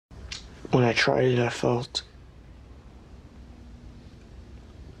When I tried it, I felt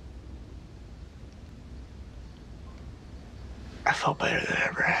better than I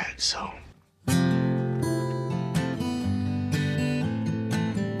ever had, so.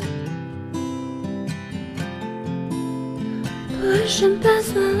 Pushing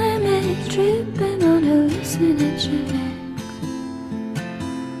past the limit, tripping on hallucinogenics.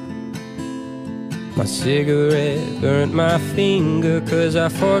 My cigarette burnt my finger 'cause I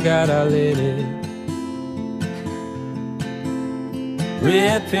forgot I lit it.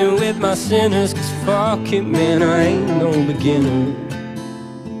 Ripping with my sinners 'cause fuck it, man, I ain't no beginner.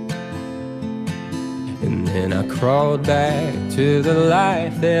 And then I crawled back to the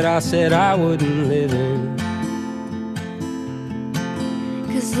life that I said I wouldn't live in.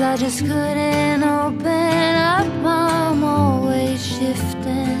 'Cause I just couldn't open up, I'm always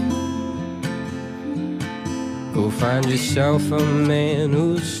shifting. Go find yourself a man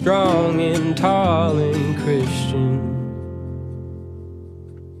who's strong and tall and Christian.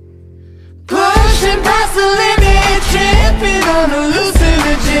 Pushing past the limit, tripping on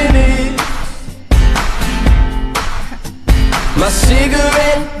hallucinogenics. My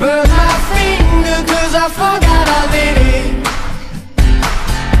cigarette burned my finger 'cause I forgot I lit it.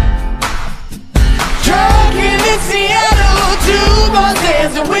 Drunken in Seattle, two boys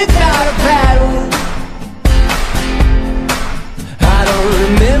dancing without a paddle. I don't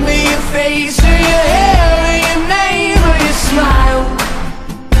remember your face or your hair or your name or your smile,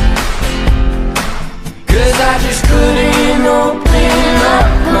 'cause I just couldn't open up,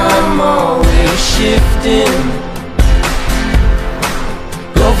 I'm always shifting.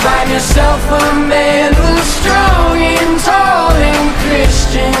 Go find yourself a man who's strong and tall and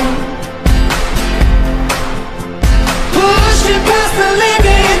Christian. Pushing past the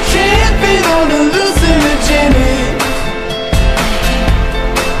limit, tripping on hallucinogenics.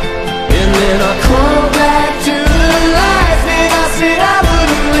 And then I crawl back to the life that I said I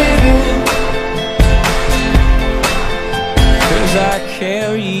wouldn't live in. 'Cause I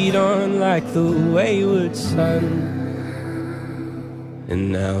carried on like the wayward son. And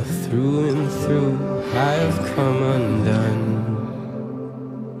now through and through I have come undone.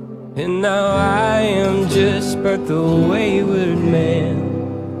 And now I am just but the wayward man,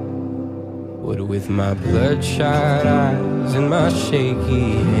 what with my bloodshot eyes and my shaky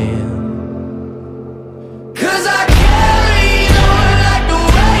hand. 'Cause I carried on like the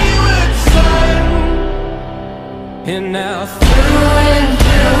wayward son. And now through and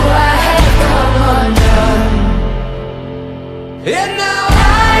through I have come undone. And now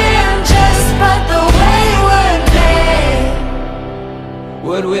I am just but the wayward man,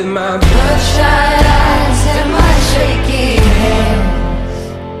 what with my bloodshot eyes and my shaky hands.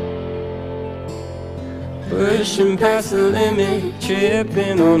 Pushing past the limit,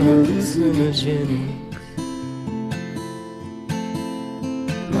 tripping on hallucinogenics.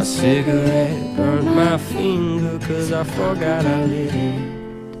 My cigarette burned my finger 'cause I forgot I lit it.